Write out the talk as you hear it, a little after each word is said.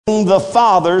the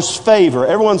Father's favor.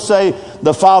 Everyone say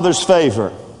the Father's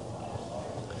favor.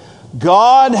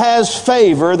 God has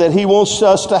favor that He wants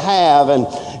us to have. And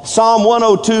Psalm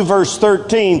 102 verse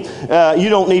 13, you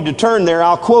don't need to turn there.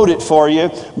 I'll quote it for you,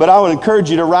 but I would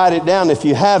encourage you to write it down if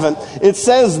you haven't. It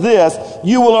says this: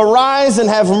 "You will arise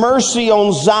and have mercy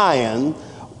on Zion,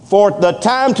 for the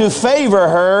time to favor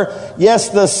her, yes,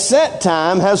 the set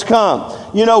time has come."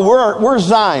 You know, we're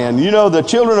Zion. You know, the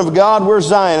children of God, we're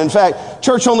Zion. In fact,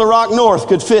 Church on the Rock North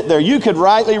could fit there. You could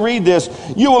rightly read this: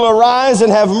 "You will arise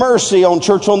and have mercy on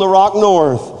Church on the Rock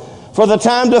North. For the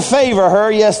time to favor her,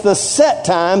 yes, the set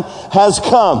time has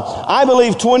come." I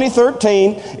believe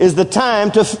 2013 is the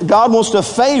time God wants to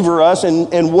favor us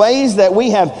in ways that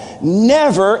we have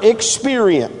never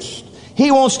experienced.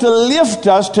 He wants to lift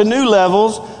us to new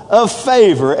levels of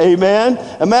favor. Amen.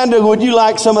 Amanda, would you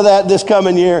like some of that this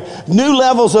coming year? New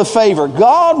levels of favor.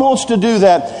 God wants to do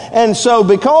that. And so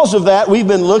because of that, we've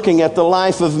been looking at the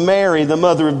life of Mary, the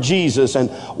mother of Jesus. And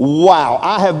wow,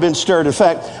 I have been stirred. In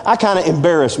fact, I kind of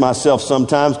embarrass myself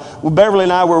sometimes. Beverly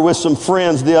and I were with some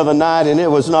friends the other night, and it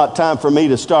was not time for me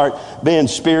to start being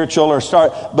spiritual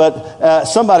but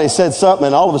somebody said something,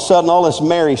 and all of a sudden all this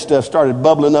Mary stuff started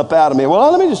bubbling up out of me. Well,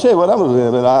 let me just tell you what I'm going to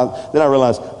do. Then I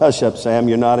realized, hush up, Sam,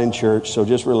 you're not in church, so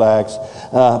just relax.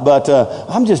 But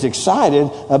I'm just excited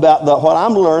about what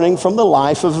I'm learning from the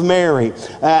life of Mary,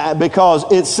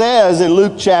 because it says in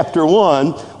Luke chapter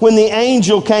 1, when the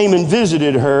angel came and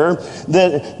visited her,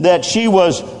 that she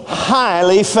was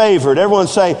highly favored. Everyone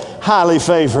say highly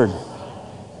favored.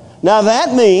 Now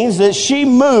that means that she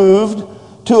moved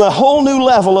to a whole new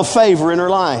level of favor in her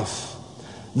life.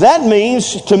 That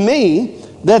means to me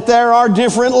that there are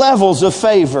different levels of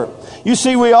favor. You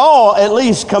see, we all at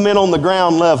least come in on the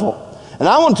ground level. And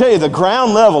I want to tell you, the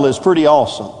ground level is pretty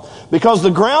awesome, because the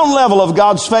ground level of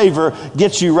God's favor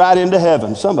gets you right into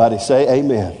heaven. Somebody say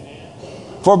amen.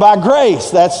 For by grace,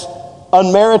 that's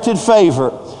unmerited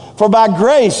favor. For by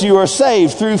grace you are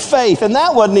saved through faith. And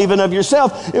that wasn't even of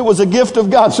yourself. It was a gift of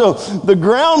God. So the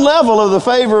ground level of the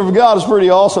favor of God is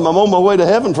pretty awesome. I'm on my way to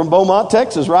heaven from Beaumont,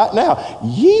 Texas right now.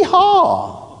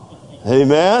 Yeehaw.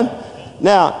 Amen.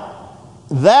 Now,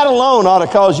 that alone ought to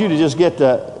cause you to just get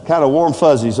the kind of warm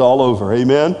fuzzies all over.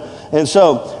 Amen. And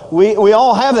so we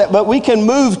all have that, but we can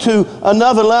move to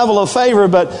another level of favor.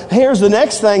 But here's the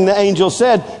next thing the angel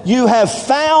said: you have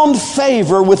found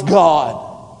favor with God.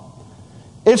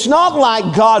 It's not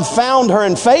like God found her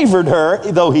and favored her,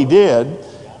 though He did.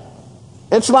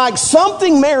 It's like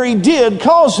something Mary did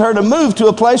caused her to move to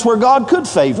a place where God could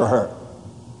favor her.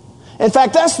 In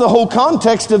fact, that's the whole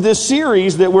context of this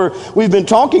series that we've been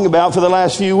talking about for the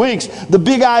last few weeks. The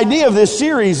big idea of this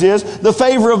series is the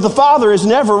favor of the Father is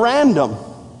never random.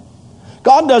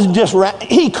 God doesn't just,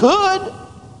 He could.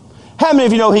 How many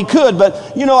of you know He could?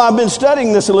 But, you know, I've been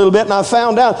studying this a little bit, and I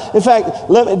found out, in fact,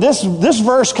 this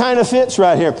verse kind of fits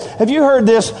right here. Have you heard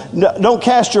this? Don't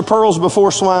cast your pearls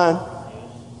before swine.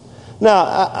 Now,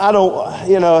 I don't,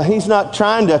 you know, He's not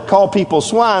trying to call people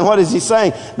swine. What is He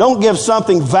saying? Don't give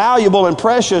something valuable and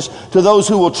precious to those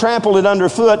who will trample it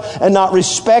underfoot and not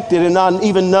respect it and not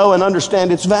even know and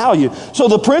understand its value. So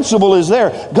the principle is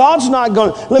there. God's not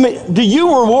going, do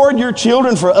you reward your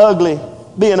children for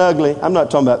being ugly? I'm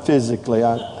not talking about physically.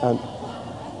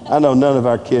 I know none of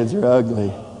our kids are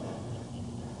ugly.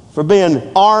 For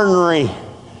being ornery.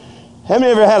 How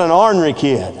many ever had an ornery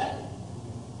kid?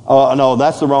 Oh, no,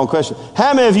 that's the wrong question.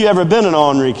 How many of you ever been an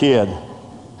ornery kid?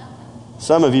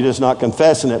 Some of you just not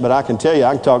confessing it, but I can tell you,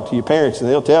 I can talk to your parents and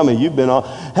they'll tell me you've been on.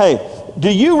 Hey, do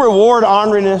you reward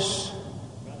orneriness?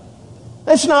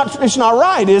 It's not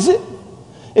right, is it?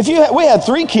 We had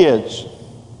 3 kids.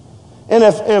 And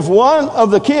if one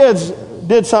of the kids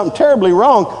did something terribly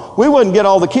wrong, we wouldn't get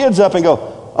all the kids up and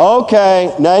go,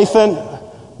 okay, Nathan,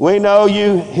 we know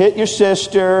you hit your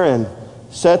sister and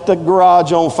set the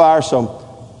garage on fire, so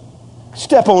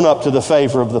step on up to the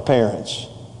favor of the parents.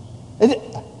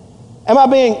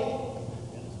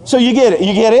 So you get it?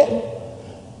 You get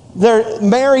it?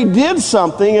 Mary did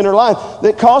something in her life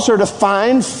that caused her to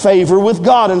find favor with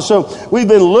God. And so we've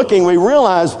been looking, we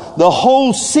realize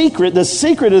the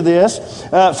secret of this,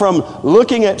 from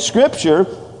looking at Scripture,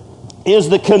 is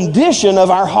the condition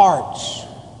of our hearts.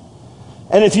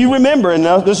 And if you remember, and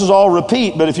this is all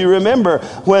repeat, but if you remember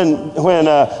when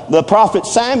the prophet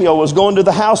Samuel was going to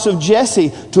the house of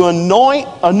Jesse to anoint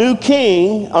a new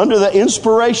king under the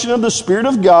inspiration of the Spirit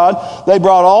of God, they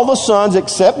brought all the sons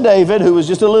except David, who was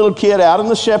just a little kid out in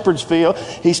the shepherd's field.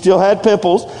 He still had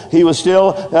pimples. He was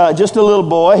still just a little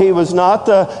boy. He was not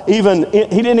he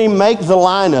didn't even make the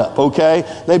lineup, okay?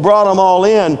 They brought them all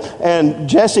in, and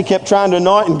Jesse kept trying to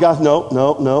anoint, and God, no,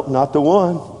 not the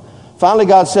one. Finally,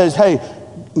 God says, hey,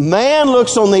 man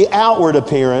looks on the outward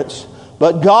appearance,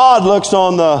 but God looks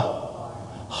on the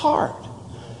heart.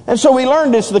 And so we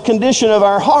learned it's the condition of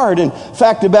our heart. In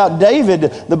fact, about David,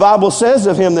 the Bible says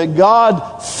of him that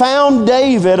God found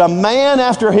David a man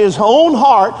after his own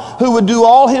heart who would do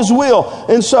all his will.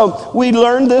 And so we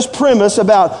learned this premise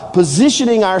about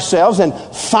positioning ourselves and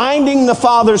finding the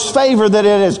Father's favor, that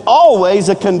it is always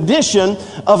a condition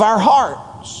of our hearts.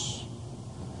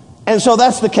 And so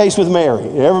that's the case with Mary.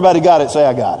 Everybody got it? Say,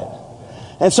 I got it.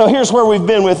 And so here's where we've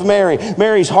been with Mary.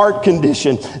 Mary's heart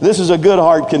condition. This is a good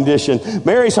heart condition.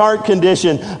 Mary's heart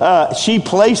condition, she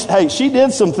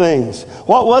did some things.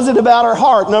 What was it about her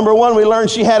heart? Number one, we learned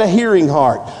she had a hearing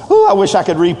heart. Ooh, I wish I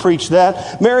could re-preach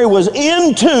that. Mary was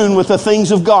in tune with the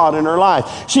things of God in her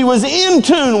life. She was in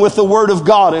tune with the Word of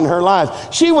God in her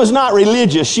life. She was not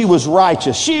religious. She was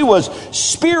righteous. She was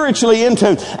spiritually in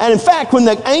tune. And in fact, when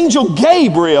the angel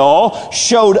Gabriel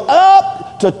showed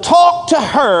up to talk to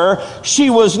her,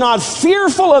 she was not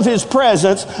fearful of his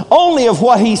presence, only of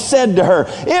what he said to her.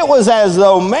 It was as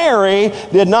though Mary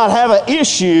did not have an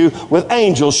issue with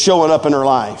angels showing up in her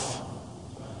life.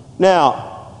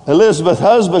 Now, Elizabeth's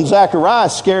husband,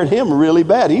 Zacharias, scared him really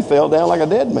bad. He fell down like a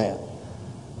dead man.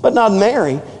 But not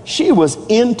Mary. She was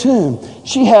in tune.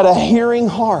 She had a hearing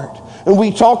heart. And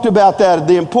we talked about that,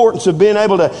 the importance of being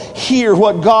able to hear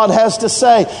what God has to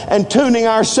say and tuning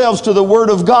ourselves to the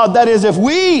Word of God. That is, if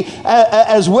we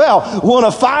as well want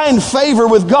to find favor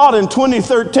with God in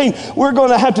 2013, we're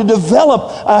going to have to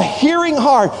develop a hearing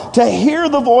heart to hear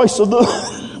the voice of the,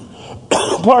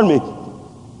 pardon me,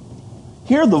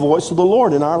 hear the voice of the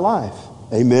Lord in our life.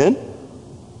 Amen?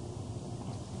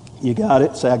 You got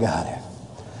it? Say, I got it.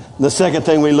 The second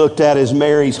thing we looked at is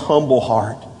Mary's humble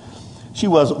heart. She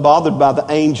wasn't bothered by the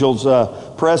angel's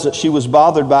presence. She was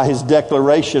bothered by his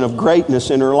declaration of greatness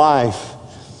in her life.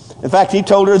 In fact, he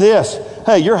told her this,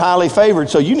 hey, you're highly favored,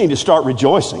 so you need to start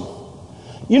rejoicing.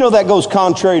 You know that goes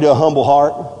contrary to a humble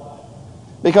heart.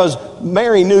 Because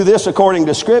Mary knew this according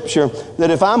to Scripture,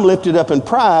 that if I'm lifted up in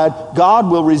pride,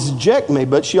 God will reject me.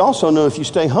 But she also knew if you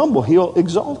stay humble, He'll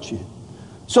exalt you.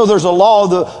 So there's a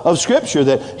law of Scripture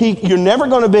that you're never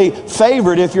going to be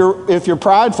favored if you're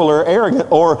prideful or arrogant,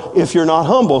 or if you're not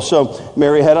humble. So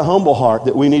Mary had a humble heart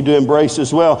that we need to embrace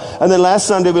as well. And then last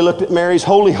Sunday we looked at Mary's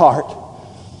holy heart.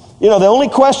 You know, the only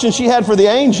question she had for the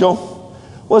angel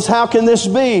was, how can this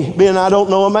be, being I don't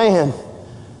know a man?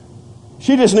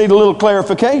 She just needed a little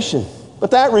clarification.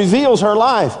 But that reveals her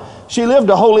life. She lived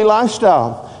a holy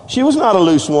lifestyle. She was not a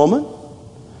loose woman.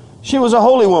 She was a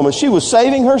holy woman. She was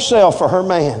saving herself for her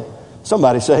man.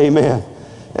 Somebody say amen.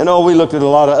 And we looked at a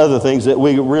lot of other things that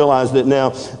we realized that now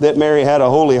that Mary had a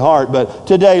holy heart. But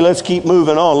today, let's keep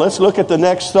moving on. Let's look at the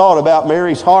next thought about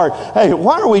Mary's heart. Hey,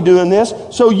 why are we doing this?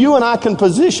 So you and I can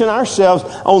position ourselves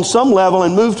on some level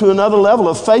and move to another level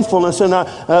of faithfulness in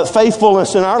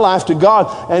our life to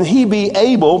God, and He be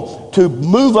able to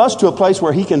move us to a place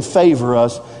where He can favor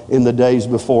us in the days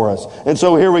before us. And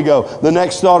so here we go. The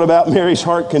next thought about Mary's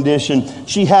heart condition.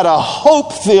 She had a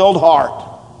hope-filled heart.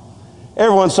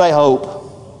 Everyone say hope.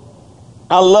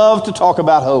 I love to talk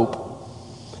about hope.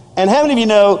 And how many of you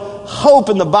know hope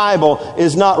in the Bible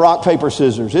is not rock, paper,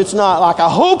 scissors? It's not like I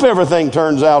hope everything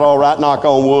turns out all right, knock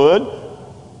on wood.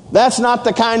 That's not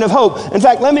the kind of hope. In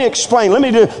fact, let me explain. Let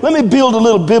me build a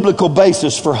little biblical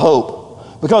basis for hope.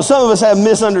 Because some of us have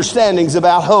misunderstandings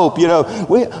about hope. You know,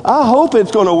 I hope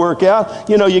it's going to work out.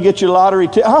 You know, you get your lottery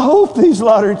ticket. I hope these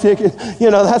lottery tickets.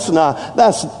 You know, that's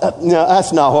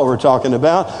not what we're talking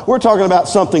about. We're talking about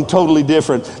something totally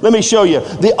different. Let me show you.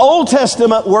 The Old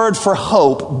Testament word for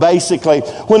hope, basically,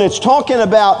 when it's talking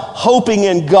about hoping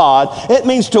in God, it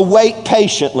means to wait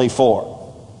patiently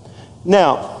for.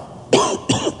 Now,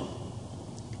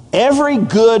 every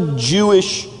good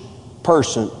Jewish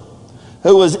person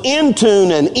who was in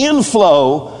tune and in the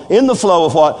flow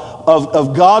of what?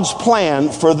 Of God's plan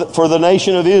for the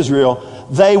nation of Israel,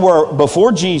 they were,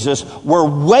 before Jesus, were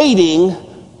waiting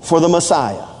for the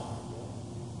Messiah.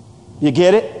 You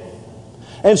get it?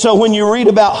 And so when you read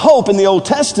about hope in the Old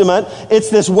Testament,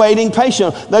 it's this waiting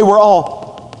patient. They were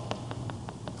all,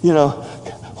 you know,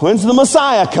 when's the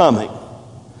Messiah coming?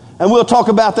 And we'll talk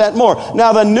about that more.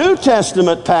 Now, the New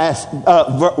Testament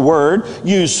word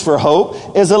used for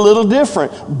hope is a little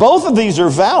different. Both of these are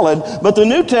valid, but the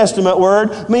New Testament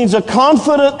word means a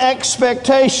confident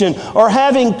expectation or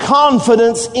having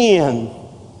confidence in.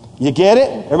 You get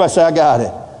it? Everybody say, I got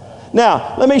it.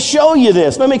 Now, let me show you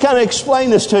this. Let me kind of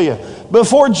explain this to you.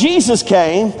 Before Jesus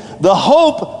came, the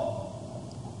hope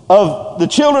of the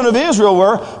children of Israel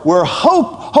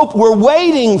were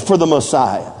waiting for the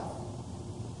Messiah.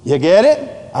 You get it?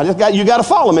 You got to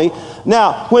follow me.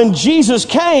 Now, when Jesus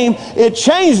came, it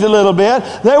changed a little bit.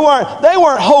 They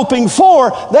weren't hoping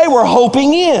for, they were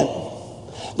hoping in.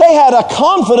 They had a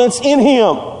confidence in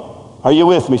Him. Are you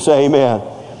with me? Say amen.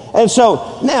 And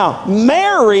so, now,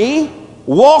 Mary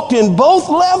walked in both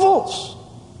levels.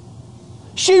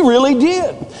 She really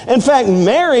did. In fact,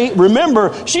 Mary,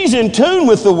 remember, she's in tune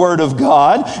with the Word of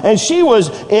God, and she was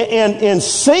in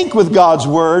sync with God's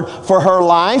Word for her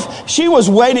life. She was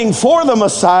waiting for the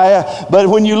Messiah, but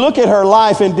when you look at her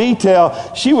life in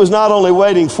detail, she was not only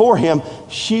waiting for Him,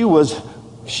 she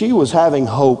was having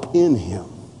hope in Him.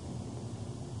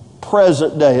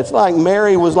 Present day. It's like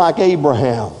Mary was like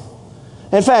Abraham.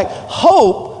 In fact,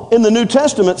 hope in the New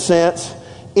Testament sense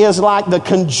is like the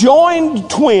conjoined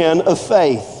twin of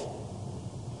faith.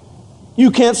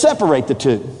 You can't separate the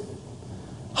two.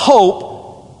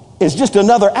 Hope is just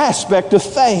another aspect of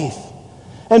faith.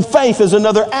 And faith is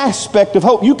another aspect of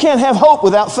hope. You can't have hope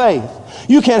without faith.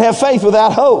 You can't have faith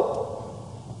without hope.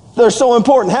 They're so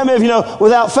important. How many of you know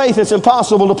without faith it's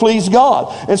impossible to please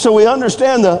God? And so we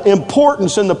understand the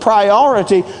importance and the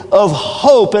priority of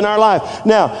hope in our life.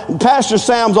 Now, Pastor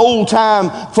Sam's old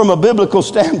time, from a biblical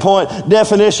standpoint,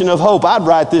 definition of hope. I'd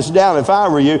write this down if I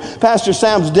were you. Pastor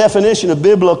Sam's definition of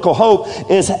biblical hope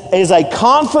is a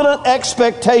confident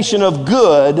expectation of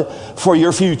good for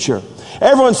your future.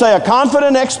 Everyone say a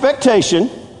confident expectation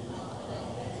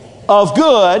of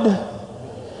good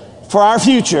for our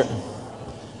future.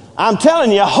 I'm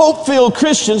telling you, hope-filled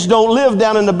Christians don't live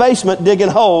down in the basement digging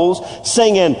holes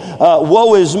singing,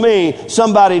 woe is me,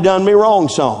 somebody done me wrong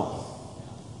song.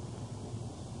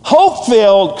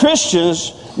 Hope-filled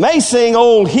Christians may sing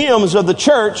old hymns of the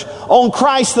church, on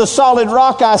Christ the solid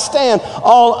rock I stand,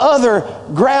 all other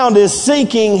ground is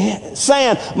sinking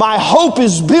sand. My hope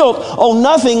is built on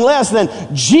nothing less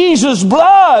than Jesus'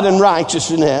 blood and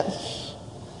righteousness.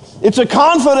 It's a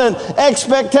confident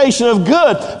expectation of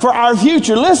good for our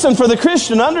future. Listen, for the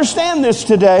Christian, understand this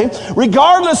today.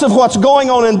 Regardless of what's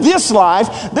going on in this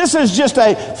life, this is just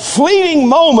a fleeting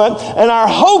moment, and our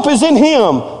hope is in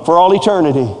Him for all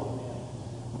eternity.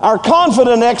 Our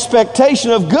confident expectation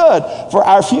of good for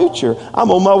our future. I'm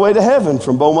on my way to heaven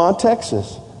from Beaumont,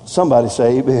 Texas. Somebody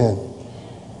say amen.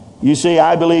 You see,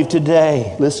 I believe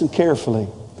today, listen carefully,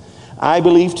 I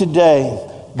believe today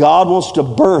God wants to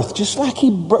birth, just like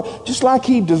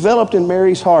he developed in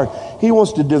Mary's heart, He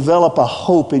wants to develop a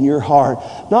hope in your heart.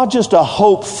 Not just a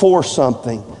hope for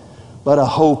something, but a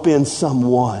hope in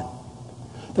someone.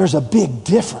 There's a big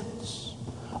difference.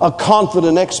 A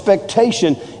confident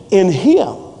expectation in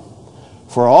Him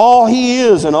for all He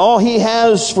is and all He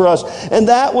has for us. And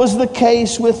that was the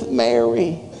case with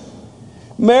Mary.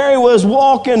 Mary was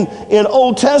walking in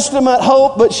Old Testament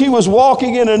hope, but she was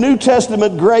walking in a New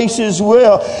Testament grace as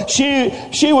well.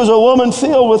 She was a woman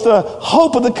filled with the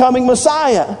hope of the coming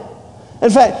Messiah. In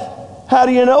fact, how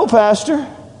do you know, Pastor?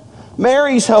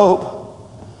 Mary's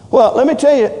hope. Well, let me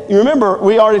tell you, you remember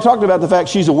we already talked about the fact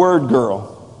she's a word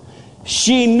girl.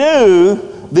 She knew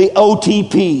the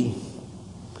OTP.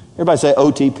 Everybody say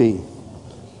OTP.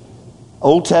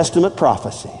 Old Testament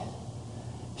prophecy.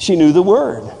 She knew the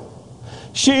word.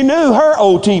 She knew her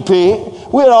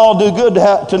OTP. We'd all do good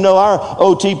to know our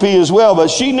OTP as well, but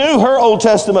she knew her Old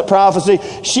Testament prophecy.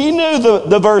 She knew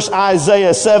the verse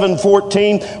Isaiah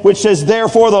 7:14, which says,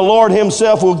 therefore the Lord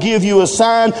Himself will give you a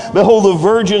sign. Behold, the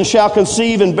virgin shall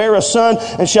conceive and bear a son,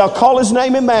 and shall call His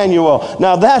name Emmanuel.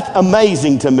 Now that's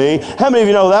amazing to me. How many of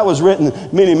you know that was written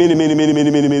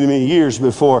many years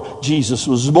before Jesus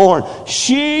was born?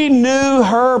 She knew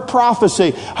her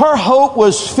prophecy. Her hope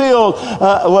was filled,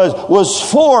 was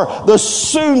for the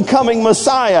soon coming Messiah.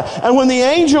 And when the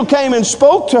angel came and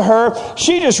spoke to her,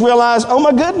 she just realized, oh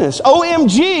my goodness,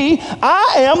 OMG,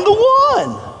 I am the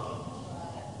one.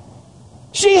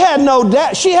 She had no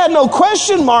doubt. She had no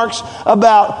question marks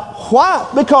about why.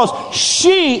 Because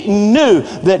she knew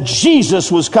that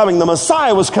Jesus was coming. The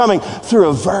Messiah was coming through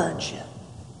a virgin.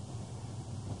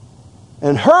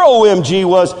 And her OMG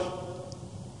was,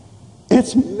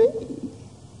 it's me.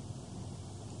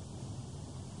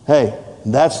 Hey,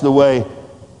 that's the way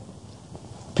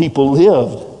people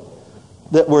lived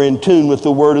that were in tune with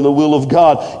the Word and the will of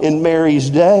God in Mary's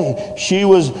day. She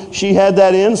had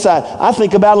that insight. I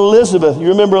think about Elizabeth. You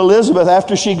remember Elizabeth,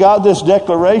 after she got this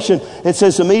declaration, it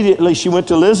says immediately she went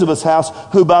to Elizabeth's house,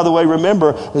 who, by the way,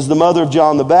 remember, is the mother of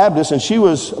John the Baptist, and she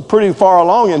was pretty far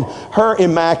along in her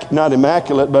not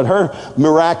immaculate, but her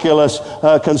miraculous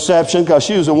conception, because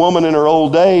she was a woman in her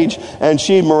old age, and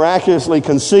she miraculously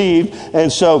conceived, and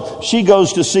so she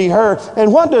goes to see her.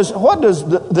 And what does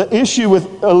the issue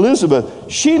with Elizabeth?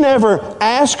 She never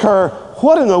asked her,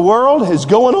 what in the world is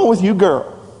going on with you,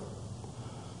 girl?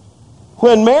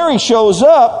 when Mary shows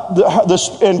up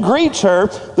and greets her,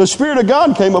 the Spirit of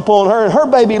God came upon her, and her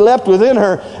baby leapt within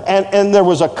her, and there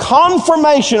was a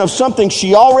confirmation of something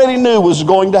she already knew was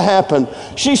going to happen.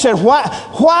 She said,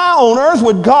 why on earth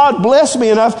would God bless me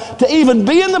enough to even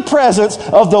be in the presence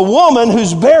of the woman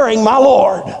who's bearing my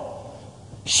Lord?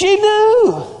 She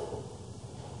knew.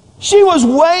 She was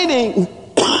waiting.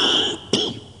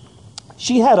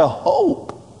 She had a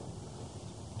hope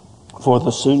for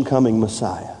the soon coming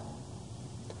Messiah.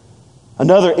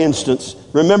 Another instance,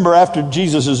 remember after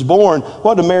Jesus is born,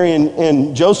 what do Mary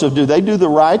and Joseph do? They do the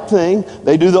right thing.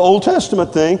 They do the Old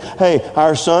Testament thing. Hey,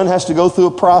 our son has to go through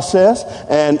a process,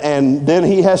 and then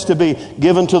he has to be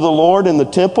given to the Lord in the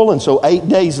temple. And so 8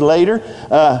 days later,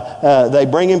 they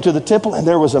bring him to the temple, and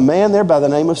there was a man there by the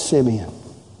name of Simeon.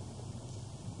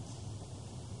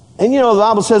 And you know, the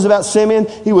Bible says about Simeon,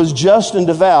 he was just and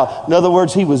devout. In other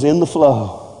words, he was in the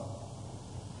flow.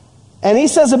 And he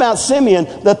says about Simeon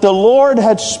that the Lord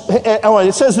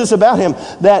it says this about him,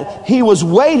 that he was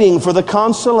waiting for the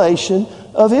consolation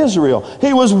of Israel.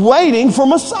 He was waiting for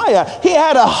Messiah. He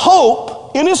had a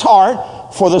hope in his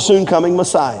heart for the soon coming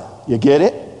Messiah. You get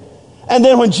it? And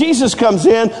then when Jesus comes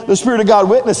in, the Spirit of God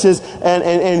witnesses,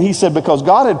 and he said because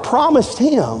God had promised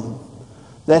him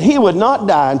that he would not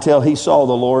die until he saw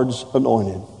the Lord's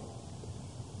anointed.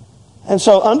 And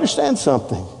so understand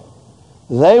something.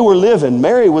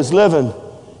 Mary was living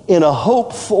in a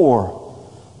hope for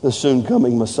the soon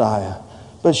coming Messiah.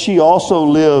 But she also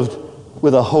lived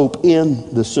with a hope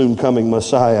in the soon coming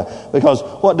Messiah. Because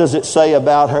what does it say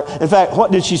about her? In fact,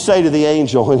 what did she say to the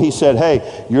angel when he said,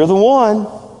 hey, you're the one.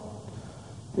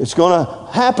 It's going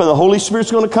to happen. The Holy Spirit's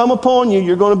going to come upon you.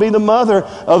 You're going to be the mother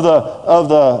of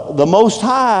the Most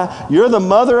High. You're the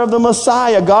mother of the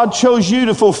Messiah. God chose you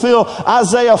to fulfill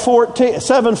Isaiah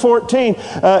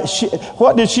 7:14.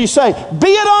 What did she say? Be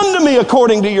it unto me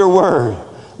according to your word.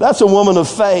 That's a woman of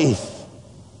faith.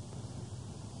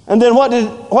 And then what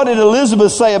did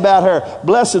Elizabeth say about her?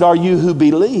 Blessed are you who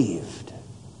believed.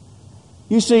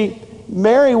 You see,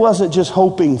 Mary wasn't just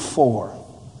hoping for.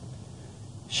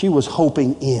 She was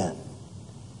hoping in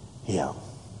him.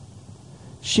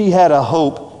 She had a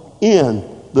hope in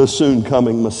the soon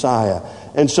coming Messiah.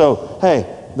 And so, hey,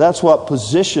 that's what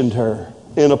positioned her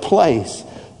in a place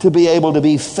to be able to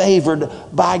be favored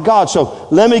by God. So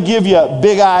let me give you a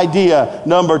big idea,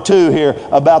 number 2 here,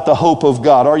 about the hope of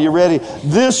God. Are you ready?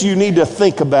 This you need to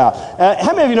think about.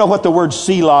 How many of you know what the word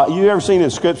Selah, you ever seen in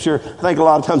Scripture? I think a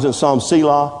lot of times in Psalm,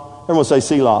 Selah. Everyone say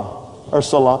Selah. Or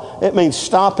Salah. It means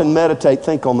stop and meditate.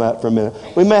 Think on that for a minute.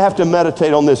 We may have to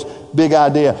meditate on this big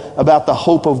idea about the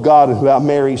hope of God and about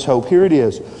Mary's hope. Here it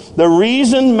is. The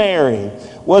reason Mary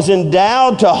was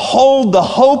endowed to hold the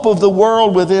hope of the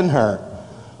world within her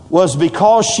was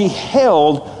because she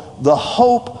held the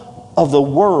hope of the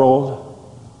world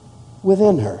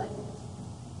within her.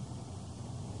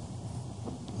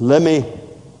 Let me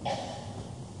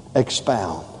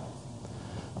expound.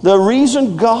 The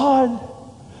reason God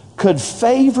could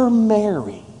favor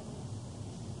Mary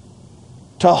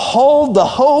to hold the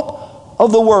hope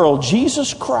of the world,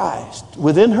 Jesus Christ,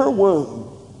 within her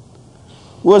womb,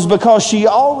 was because she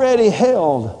already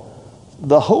held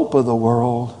the hope of the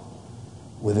world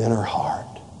within her heart.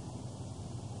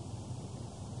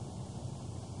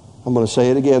 I'm going to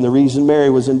say it again. The reason Mary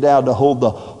was endowed to hold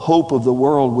the hope of the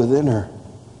world within her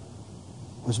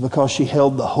was because she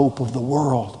held the hope of the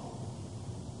world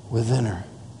within her.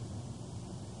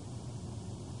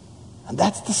 And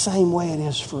that's the same way it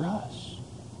is for us.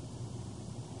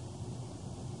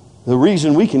 The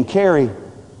reason we can carry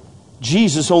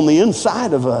Jesus on the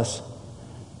inside of us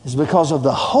is because of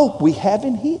the hope we have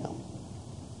in Him.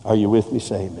 Are you with me?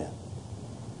 Say amen.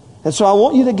 And so I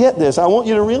want you to get this. I want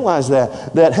you to realize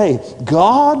that hey,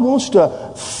 God wants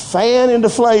to fan into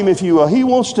flame, if you will. He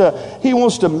wants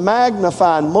to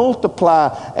magnify and multiply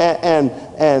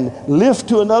and lift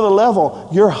to another level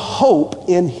your hope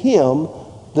in Him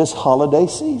this holiday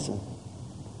season.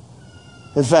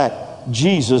 In fact,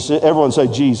 Jesus, everyone say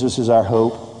Jesus is our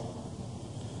hope.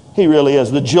 He really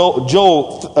is. The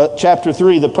Joel chapter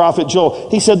 3, the prophet Joel,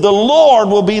 he said, the Lord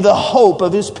will be the hope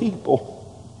of His people.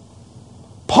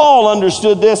 Paul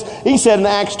understood this. He said in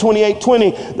Acts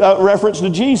 28:20, reference to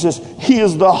Jesus, He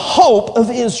is the hope of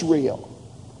Israel.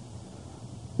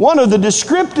 One of the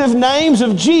descriptive names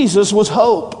of Jesus was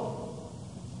hope.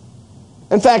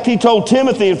 In fact, he told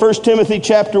Timothy in 1 Timothy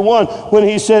chapter 1, when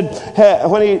he said,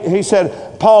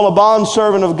 Paul, a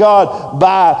bondservant of God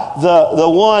by the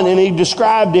one, and he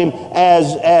described him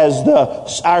as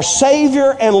our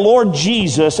Savior and Lord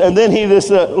Jesus, and then he, this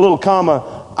little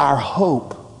comma, our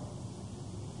hope.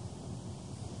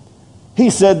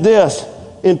 He said this,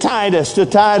 In Titus,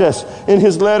 in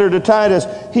his letter to Titus,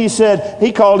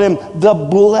 he called him the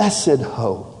blessed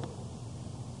hope.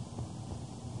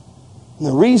 And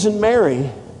the reason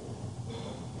Mary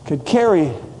could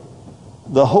carry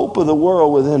the hope of the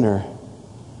world within her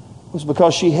was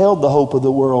because she held the hope of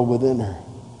the world within her.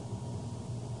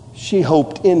 She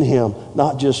hoped in him,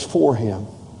 not just for him.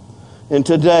 And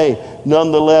today,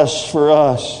 nonetheless, for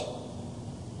us,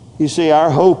 you see, our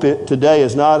hope today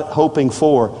is not hoping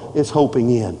for, it's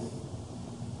hoping in.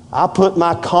 I put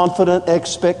my confident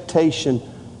expectation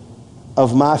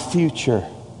of my future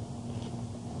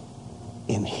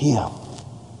in him.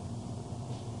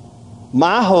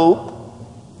 My hope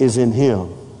is in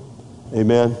him.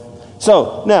 Amen.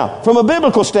 So, now, from a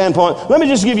biblical standpoint, let me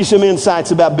just give you some insights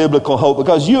about biblical hope,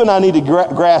 because you and I need to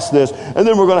grasp this, and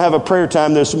then we're going to have a prayer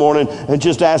time this morning and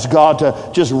just ask God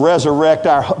to just resurrect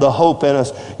the hope in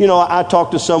us. You know, I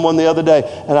talked to someone the other day,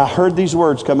 and I heard these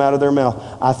words come out of their mouth.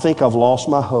 I think I've lost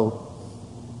my hope.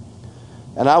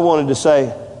 And I wanted to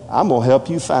say, I'm going to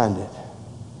help you find it.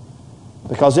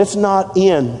 Because it's not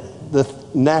in the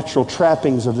natural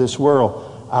trappings of this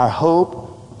world. Our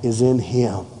hope is in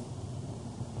him.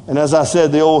 And as I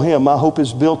said, the old hymn, my hope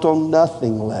is built on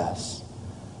nothing less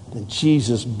than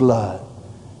Jesus' blood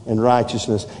and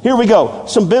righteousness. Here we go.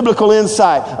 Some biblical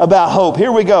insight about hope.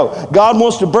 Here we go. God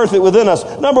wants to birth it within us.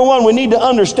 Number one, we need to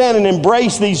understand and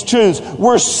embrace these truths.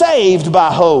 We're saved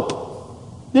by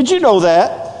hope. Did you know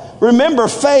that? Remember,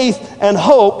 faith and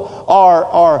hope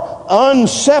are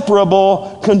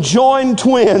inseparable, conjoined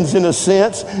twins in a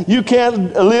sense. You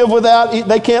can't live without,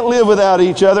 they can't live without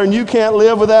each other, and you can't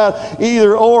live without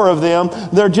either or of them.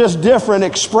 They're just different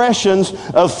expressions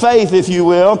of faith, if you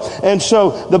will. And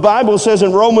so the Bible says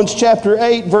in Romans chapter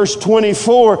 8, verse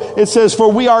 24, it says,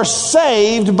 for we are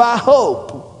saved by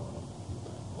hope.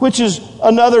 Which is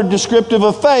another descriptive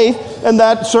of faith, and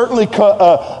that certainly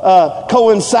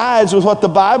coincides with what the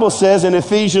Bible says in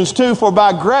Ephesians 2, for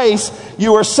by grace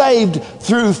you are saved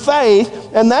through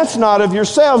faith, and that's not of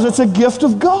yourselves, it's a gift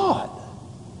of God.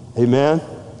 Amen.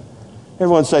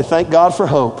 Everyone say, thank God for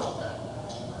hope.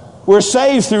 We're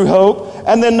saved through hope,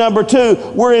 and then number two,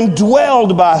 we're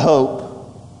indwelled by hope.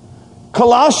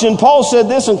 Paul said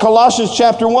this in Colossians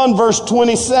chapter 1, verse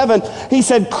 27. He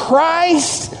said,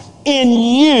 Christ in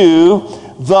you,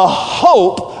 the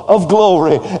hope of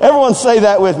glory. Everyone say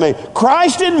that with me.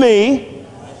 Christ in me,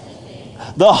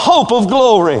 the hope of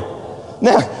glory.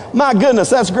 Now, my goodness,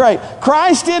 that's great.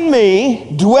 Christ in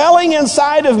me, dwelling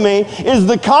inside of me, is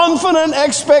the confident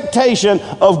expectation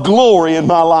of glory in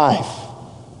my life.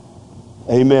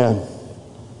 Amen.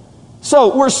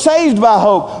 So, we're saved by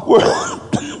hope.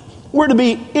 We're to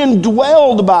be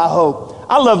indwelled by hope.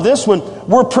 I love this one.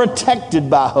 We're protected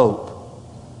by hope.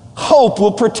 Hope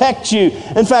will protect you.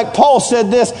 In fact, Paul said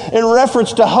this in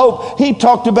reference to hope. He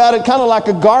talked about it kind of like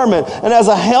a garment and as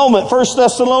a helmet. 1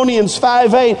 Thessalonians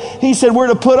 5:8, he said we're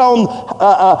to put on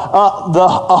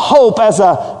a hope as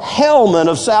a helmet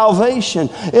of salvation.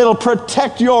 It'll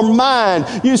protect your mind.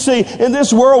 You see, in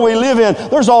this world we live in,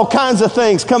 there's all kinds of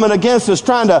things coming against us,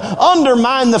 trying to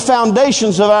undermine the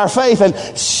foundations of our faith and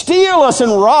steal us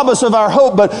and rob us of our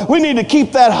hope. But we need to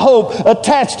keep that hope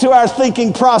attached to our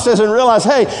thinking process and realize,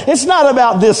 hey, it's not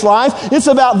about this life. It's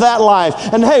about that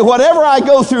life. And hey, whatever I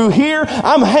go through here,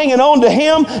 I'm hanging on to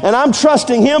him and I'm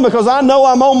trusting him because I know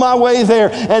I'm on my way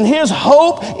there. And his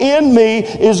hope in me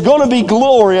is going to be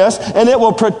glorious, and it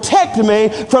will protect me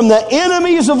from the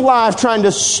enemies of life trying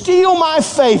to steal my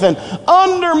faith and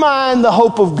undermine the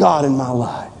hope of God in my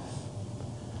life.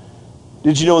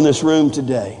 Did you know in this room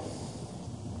today,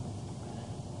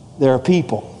 there are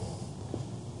people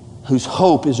whose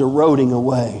hope is eroding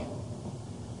away?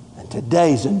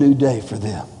 Today's a new day for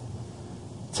them.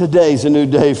 Today's a new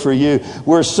day for you.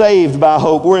 We're saved by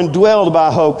hope. We're indwelled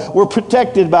by hope. We're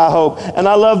protected by hope. And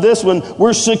I love this one.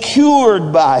 We're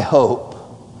secured by hope.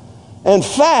 In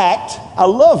fact, I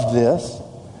love this.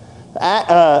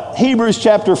 Hebrews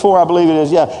chapter 4, I believe it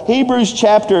is. Yeah, Hebrews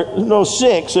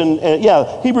 6,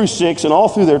 Hebrews 6, and all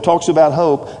through there talks about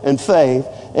hope and faith.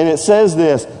 And it says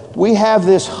this: we have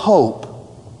this hope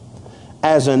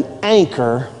as an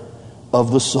anchor of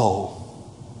the soul.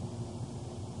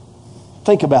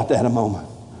 Think about that a moment.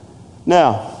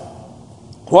 Now,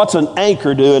 what's an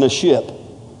anchor do in a ship?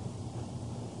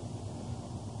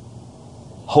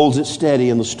 Holds it steady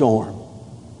in the storm.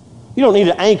 You don't need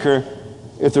an anchor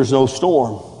if there's no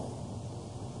storm.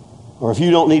 Or if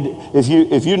you don't need,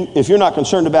 if you're not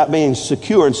concerned about being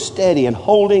secure and steady and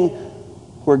holding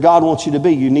where God wants you to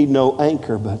be, you need no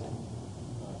anchor. But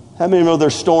how many know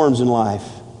there's storms in life?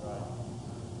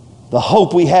 The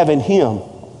hope we have in him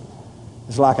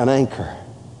is like an anchor.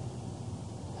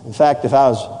 In fact, if I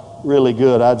was really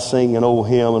good, I'd sing an old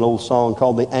hymn, an old song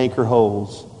called The Anchor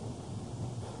Holds.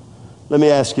 Let me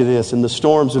ask you this. In the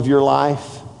storms of your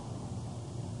life,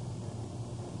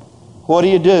 what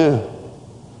do?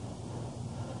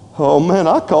 Oh man,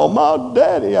 I call my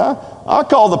daddy. I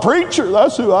call the preacher.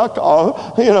 That's who I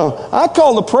call. I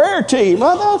call the prayer team.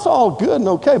 That's all good and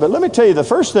okay. But let me tell you, the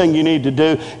first thing you need to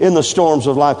do in the storms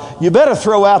of life, you better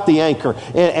throw out the anchor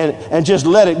and just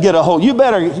let it get a hold. You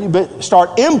better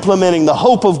start implementing the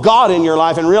hope of God in your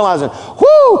life and realizing,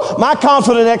 my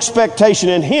confident expectation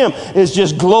in Him is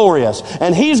just glorious.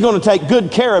 And He's going to take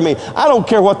good care of me. I don't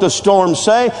care what the storms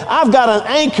say. I've got an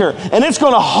anchor and it's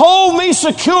going to hold me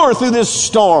secure through this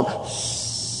storm.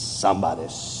 Somebody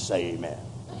say amen.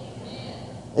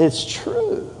 It's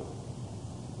true.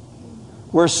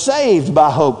 We're saved by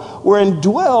hope. We're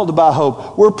indwelled by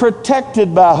hope. We're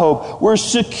protected by hope. We're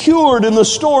secured in the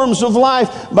storms of life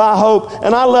by hope.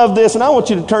 And I love this, and I want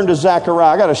you to turn to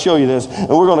Zechariah. I got to show you this, and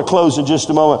we're going to close in just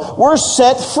a moment. We're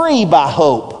set free by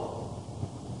hope.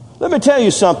 Let me tell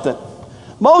you something.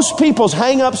 Most people's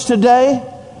hang-ups today,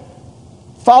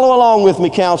 follow along with me,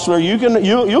 counselor.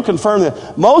 You'll confirm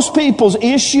that. Most people's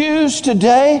issues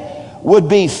today would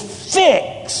be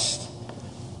fixed,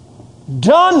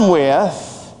 done with,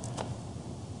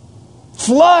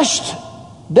 flushed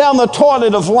down the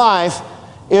toilet of life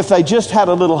if they just had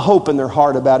a little hope in their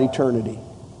heart about eternity.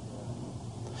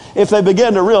 If they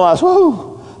began to realize,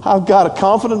 I've got a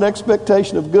confident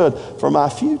expectation of good for my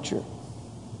future.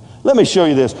 Let me show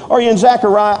you this. Are you in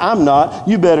Zechariah? I'm not.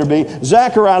 You better be.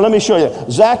 Zechariah, let me show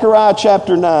you. Zechariah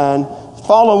chapter 9.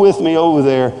 Follow with me over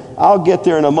there. I'll get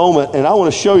there in a moment, and I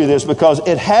want to show you this because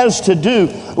it has to do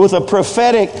with a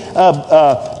prophetic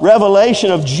revelation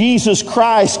of Jesus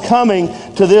Christ coming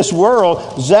to this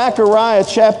world. Zechariah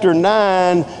chapter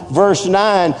 9, verse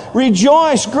 9.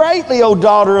 Rejoice greatly, O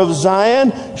daughter of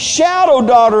Zion. Shout, O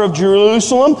daughter of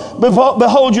Jerusalem.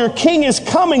 Behold, your king is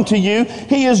coming to you.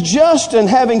 He is just and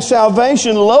having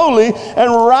salvation, lowly,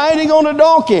 and riding on a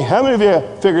donkey. How many of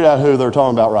you figured out who they're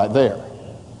talking about right there?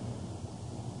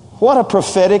 What a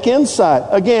prophetic insight.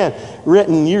 Again,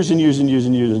 written years and years and years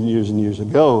and years and years and years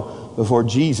ago before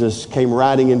Jesus came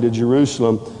riding into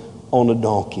Jerusalem on a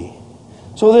donkey.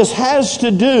 So this has to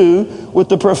do with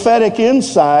the prophetic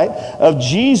insight of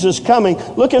Jesus coming.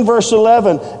 Look in verse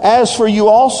 11. As for you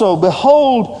also,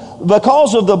 behold,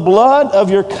 because of the blood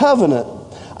of your covenant,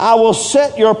 I will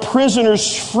set your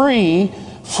prisoners free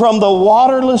from the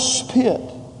waterless pit.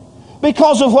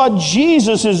 Because of what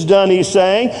Jesus has done, he's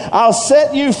saying, I'll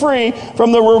set you free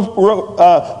from the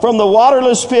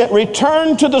waterless pit.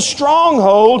 Return to the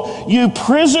stronghold, you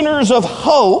prisoners of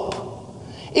hope.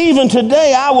 Even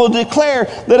today I will declare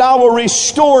that I will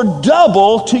restore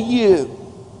double to you.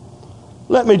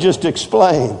 Let me just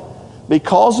explain.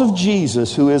 Because of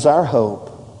Jesus, who is our hope,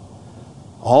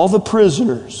 all the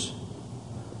prisoners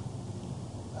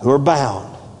who are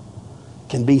bound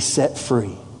can be set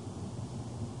free.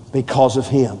 Because of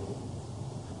Him.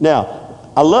 Now,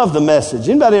 I love the Message.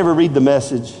 Anybody ever read the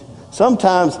Message?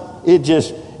 Sometimes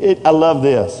I love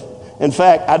this. In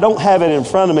fact, I don't have it in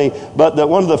front of me, but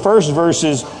one of the first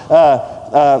verses,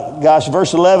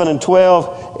 verse 11 and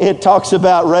 12, it talks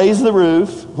about raise the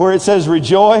roof, where it says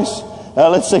rejoice.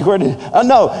 Let's see,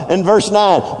 in verse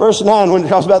 9. Verse 9, when it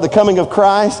talks about the coming of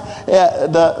Christ,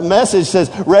 the Message says,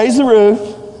 raise the roof.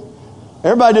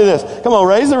 Everybody do this. Come on,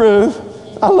 raise the roof.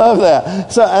 I love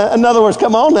that. So in other words,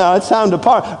 come on now, it's time to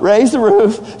part. Raise the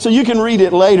roof. So you can read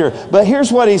it later. But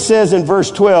here's what he says in verse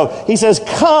 12. He says,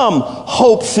 come,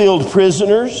 hope-filled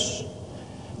prisoners.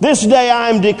 This day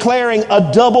I am declaring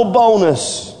a double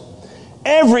bonus.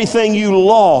 Everything you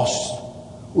lost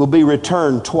will be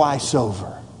returned twice over.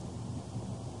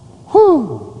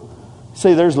 Whew.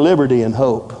 See, there's liberty in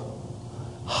hope.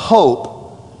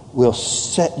 Hope will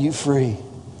set you free.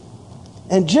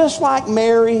 And just like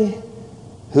Mary,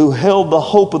 who held the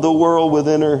hope of the world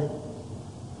within her,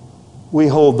 we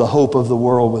hold the hope of the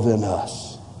world within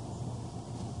us.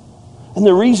 And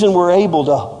the reason we're able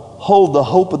to hold the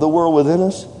hope of the world within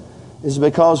us is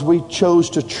because we chose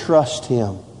to trust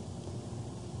Him.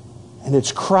 And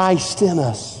it's Christ in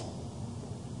us,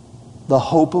 the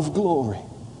hope of glory.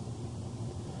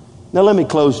 Now let me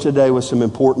close today with some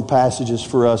important passages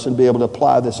for us and be able to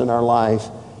apply this in our life.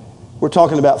 We're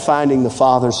talking about finding the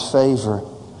Father's favor.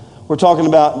 We're talking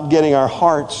about getting our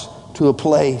hearts to a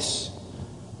place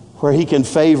where He can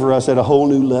favor us at a whole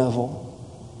new level.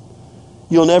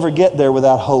 You'll never get there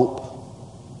without hope.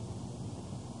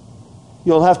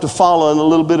 You'll have to follow in a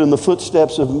little bit in the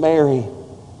footsteps of Mary,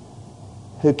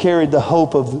 who carried the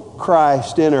hope of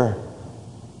Christ in her,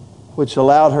 which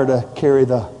allowed her to carry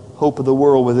the hope of the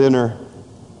world within her.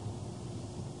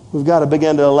 We've got to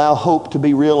begin to allow hope to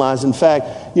be realized. In fact,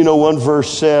 one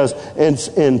verse says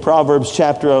in Proverbs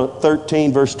chapter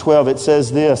 13, verse 12, it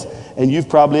says this, and you've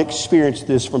probably experienced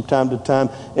this from time to time.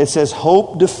 It says,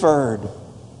 hope deferred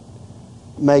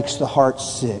makes the heart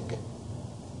sick.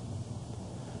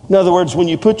 In other words, when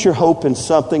you put your hope in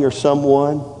something or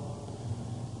someone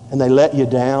and they let you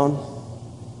down,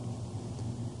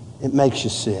 it makes you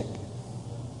sick.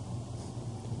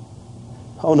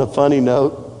 On a funny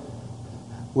note,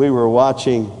 we were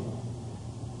watching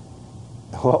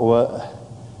what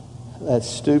that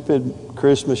stupid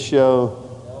Christmas show.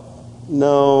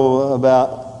 No,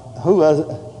 about who was it?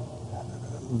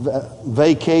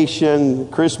 Vacation,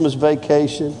 Christmas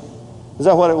Vacation. Is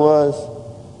that what it was?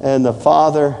 And the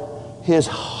father, his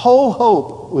whole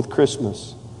hope with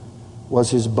Christmas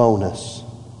was his bonus.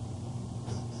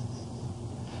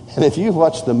 And if you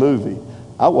watch the movie,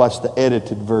 I watched the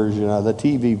edited version, the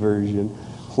TV version.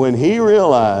 When he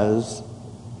realized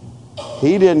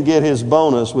he didn't get his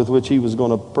bonus with which he was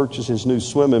going to purchase his new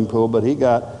swimming pool, but he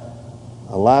got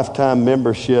a lifetime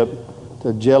membership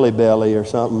to Jelly Belly or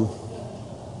something,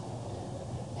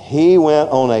 he went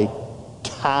on a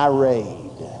tirade,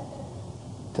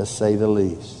 to say the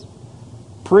least.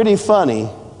 Pretty funny,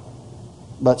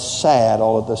 but sad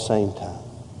all at the same time.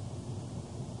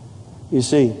 You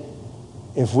see,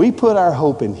 if we put our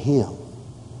hope in Him,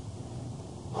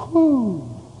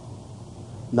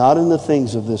 not in the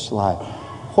things of this life.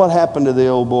 What happened to the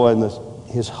old boy?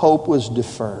 His hope was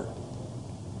deferred.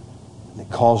 And it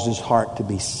caused his heart to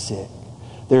be sick.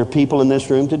 There are people in this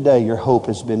room today, your hope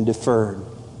has been deferred.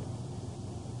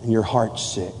 And your heart's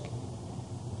sick.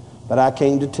 But I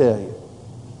came to tell you,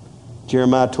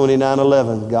 Jeremiah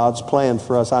 29:11, God's plan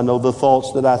for us. I know the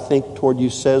thoughts that I think toward you,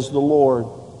 says the Lord.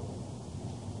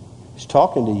 He's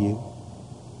talking to you.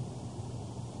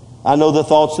 I know the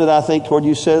thoughts that I think toward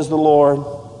you, says the Lord.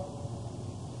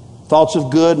 Thoughts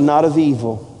of good and not of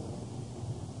evil.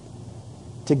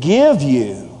 To give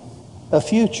you a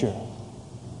future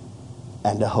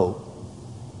and a hope.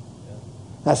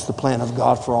 That's the plan of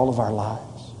God for all of our lives.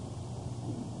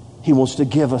 He wants to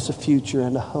give us a future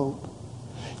and a hope.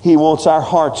 He wants our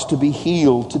hearts to be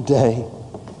healed today.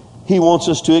 He wants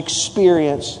us to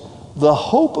experience the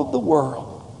hope of the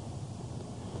world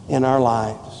in our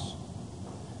lives.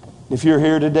 If you're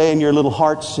here today and you're a little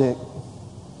heart sick,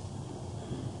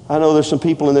 I know there's some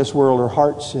people in this world who are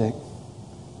heart sick.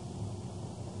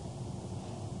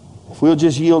 If we'll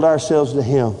just yield ourselves to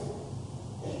Him,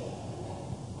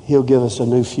 He'll give us a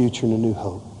new future and a new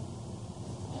hope.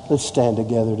 Let's stand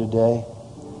together today.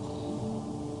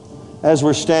 As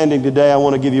we're standing today, I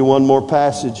want to give you one more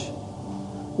passage,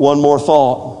 one more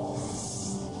thought.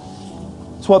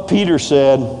 It's what Peter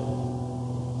said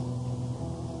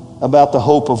about the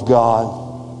hope of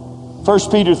God.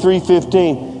 1 Peter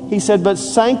 3:15, he said, but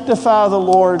sanctify the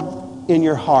Lord in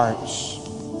your hearts.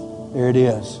 There it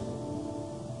is.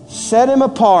 Set Him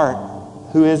apart.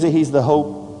 Who is He? He's the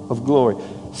hope of glory.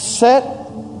 Set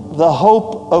the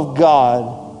hope of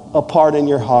God apart in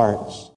your hearts.